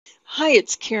Hi,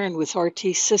 it's Karen with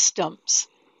RT Systems.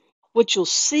 What you'll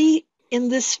see in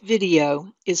this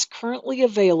video is currently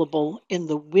available in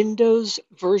the Windows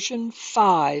version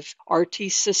 5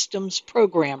 RT Systems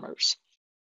programmers.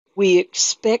 We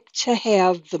expect to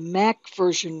have the Mac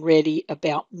version ready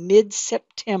about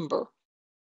mid-September.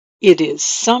 It is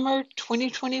summer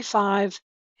 2025,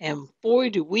 and boy,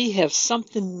 do we have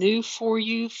something new for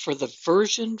you for the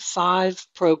version 5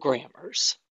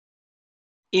 programmers.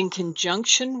 In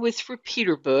conjunction with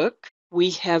RepeaterBook, we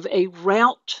have a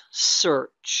route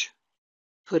search.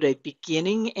 Put a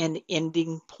beginning and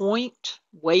ending point,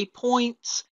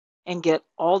 waypoints, and get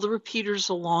all the repeaters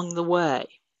along the way.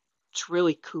 It's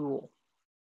really cool.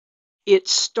 It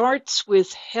starts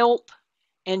with help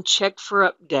and check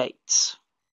for updates.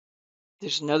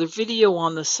 There's another video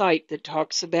on the site that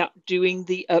talks about doing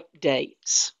the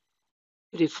updates.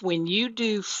 But if when you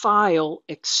do File,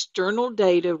 External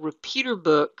Data,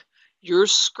 RepeaterBook, your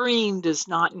screen does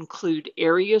not include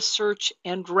area search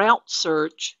and route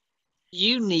search,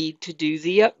 you need to do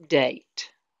the update.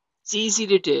 It's easy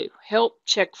to do. Help,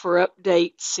 check for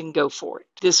updates, and go for it.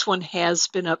 This one has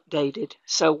been updated,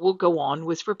 so we'll go on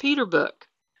with RepeaterBook.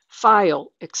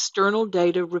 File, External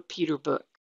Data, RepeaterBook.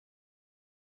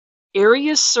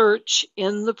 Area search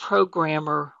in the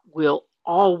programmer will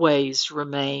always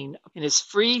remain and is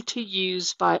free to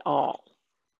use by all.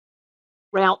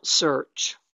 Route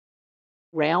search.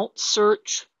 Route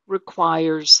search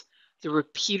requires the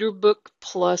RepeaterBook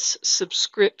Plus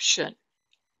subscription.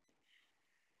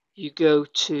 You go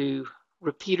to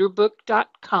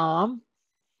repeaterbook.com.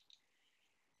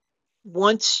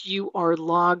 Once you are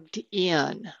logged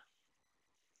in,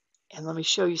 and let me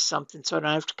show you something so I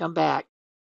don't have to come back.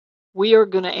 We are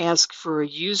going to ask for a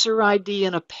user ID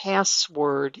and a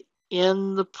password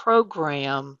in the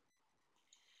program.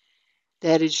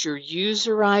 That is your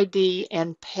user ID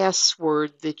and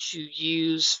password that you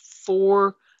use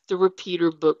for the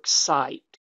RepeaterBook site.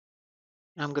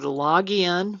 I'm going to log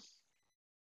in,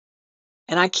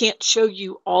 and I can't show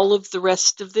you all of the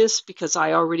rest of this because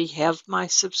I already have my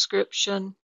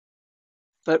subscription,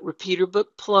 but RepeaterBook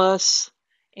Plus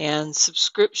and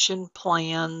subscription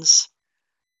plans,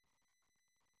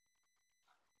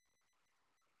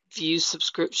 view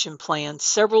subscription plans,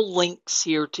 several links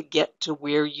here to get to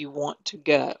where you want to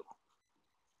go.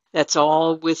 That's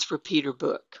all with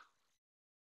RepeaterBook.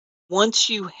 Once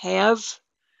you have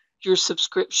your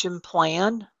subscription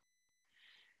plan,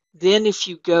 then if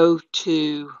you go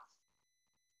to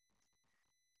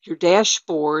your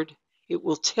dashboard, it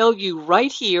will tell you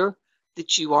right here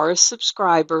that you are a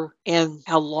subscriber and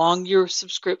how long your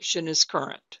subscription is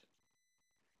current.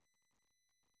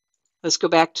 Let's go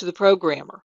back to the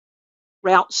programmer.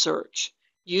 Route search,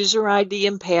 user ID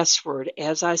and password.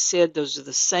 As I said, those are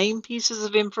the same pieces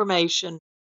of information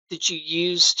that you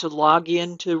use to log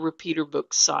into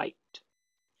RepeaterBook site.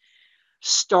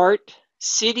 Start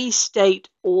city, state,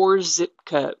 or zip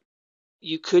code.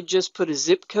 You could just put a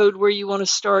zip code where you want to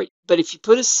start, but if you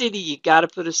put a city, you got to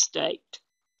put a state.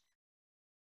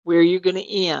 Where you're going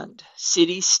to end,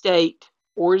 city, state,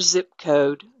 or zip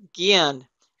code. Again,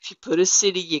 if you put a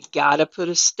city, you got to put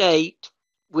a state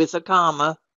with a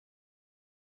comma.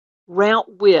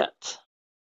 Route width.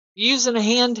 Using a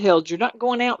handheld, you're not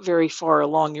going out very far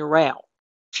along your route.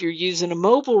 If you're using a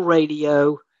mobile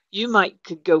radio, you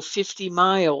could go 50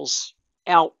 miles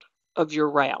out of your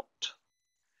route.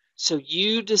 So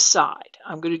you decide.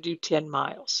 I'm going to do 10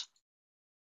 miles.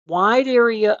 Wide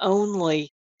area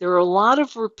only. There are a lot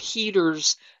of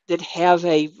repeaters that have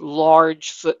a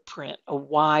large footprint, a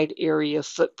wide area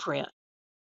footprint.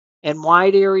 And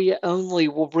wide area only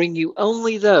will bring you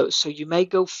only those. So you may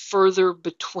go further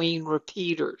between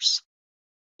repeaters.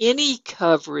 Any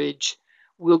coverage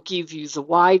will give you the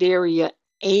wide area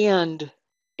and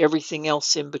everything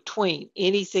else in between.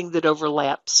 Anything that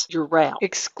overlaps your route.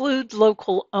 Exclude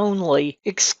local only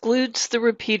excludes the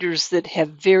repeaters that have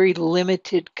very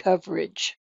limited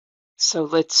coverage. So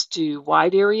let's do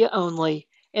wide area only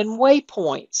and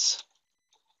waypoints.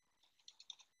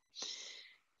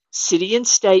 City and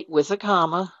state with a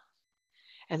comma.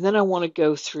 And then I want to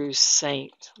go through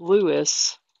St.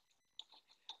 Louis,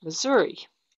 Missouri.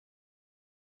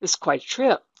 This is quite a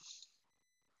trip.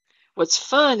 What's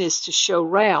fun is to show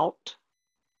route.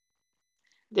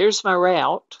 There's my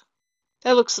route.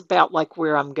 That looks about like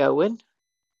where I'm going.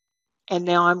 And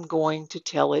now I'm going to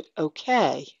tell it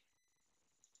OK.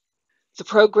 The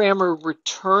programmer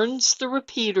returns the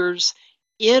repeaters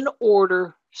in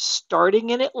order,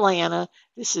 starting in Atlanta.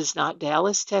 This is not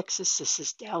Dallas, Texas. This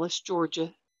is Dallas,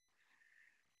 Georgia.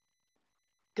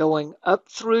 Going up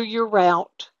through your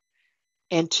route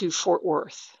and to Fort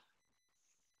Worth.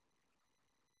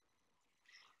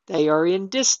 They are in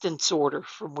distance order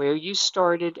from where you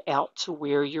started out to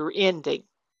where you're ending.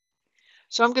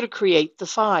 So I'm going to create the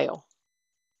file.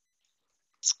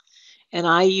 And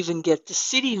I even get the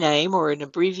city name or an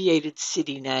abbreviated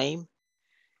city name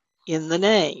in the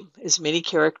name, as many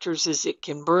characters as it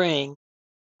can bring.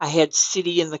 I had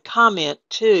city in the comment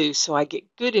too, so I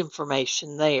get good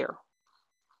information there.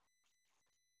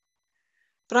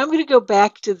 But I'm going to go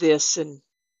back to this, and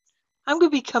I'm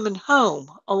going to be coming home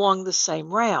along the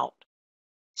same route.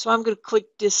 So I'm going to click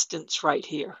distance right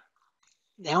here.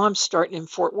 Now I'm starting in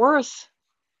Fort Worth,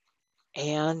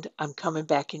 and I'm coming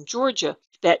back in Georgia.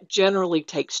 That generally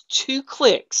takes 2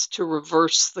 clicks to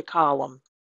reverse the column,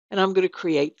 and I'm going to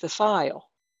create the file.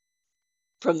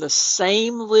 From the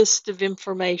same list of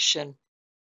information,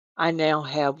 I now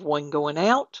have one going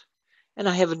out, and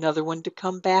I have another one to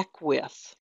come back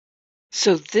with.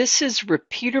 So this is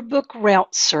RepeaterBook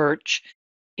Route Search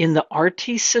in the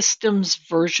RT Systems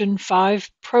version 5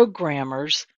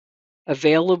 programmers,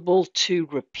 available to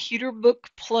RepeaterBook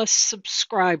Plus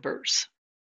subscribers.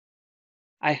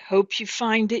 I hope you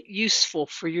find it useful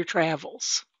for your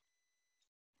travels.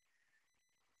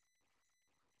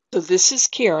 So this is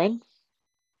Karen.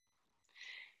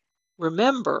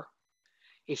 Remember,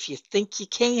 if you think you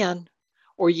can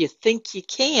or you think you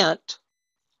can't,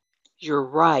 you're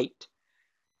right.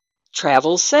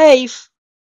 Travel safe.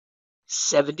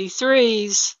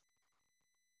 73s.